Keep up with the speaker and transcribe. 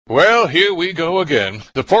Well, here we go again.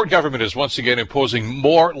 The Ford government is once again imposing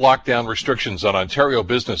more lockdown restrictions on Ontario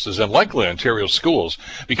businesses and likely Ontario schools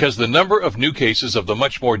because the number of new cases of the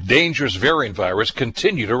much more dangerous variant virus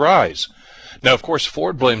continue to rise. Now, of course,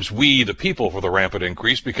 Ford blames we, the people, for the rampant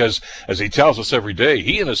increase because, as he tells us every day,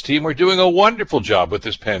 he and his team are doing a wonderful job with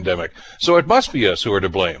this pandemic, so it must be us who are to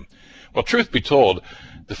blame. Well, truth be told,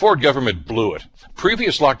 the Ford government blew it.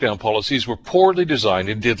 Previous lockdown policies were poorly designed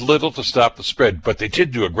and did little to stop the spread, but they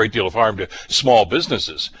did do a great deal of harm to small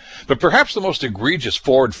businesses. But perhaps the most egregious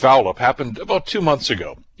Ford foul-up happened about 2 months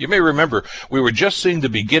ago. You may remember we were just seeing the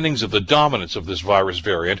beginnings of the dominance of this virus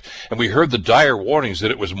variant, and we heard the dire warnings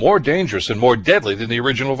that it was more dangerous and more deadly than the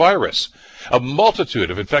original virus. A multitude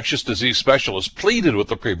of infectious disease specialists pleaded with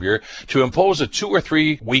the Premier to impose a 2 or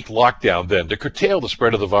 3 week lockdown then to curtail the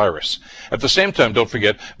spread of the virus. At the same time, don't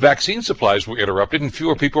forget, vaccine supplies were interrupted and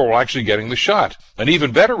fewer people were actually getting the shot. An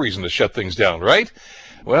even better reason to shut things down, right?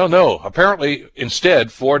 Well, no. Apparently,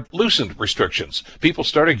 instead, Ford loosened restrictions. People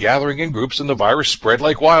started gathering in groups and the virus spread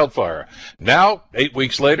like wildfire. Now, 8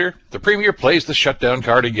 weeks later, the Premier plays the shutdown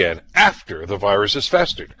card again, after the virus has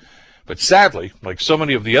festered. But sadly, like so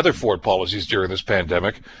many of the other Ford policies during this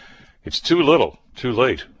pandemic, it's too little, too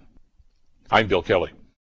late. I'm Bill Kelly.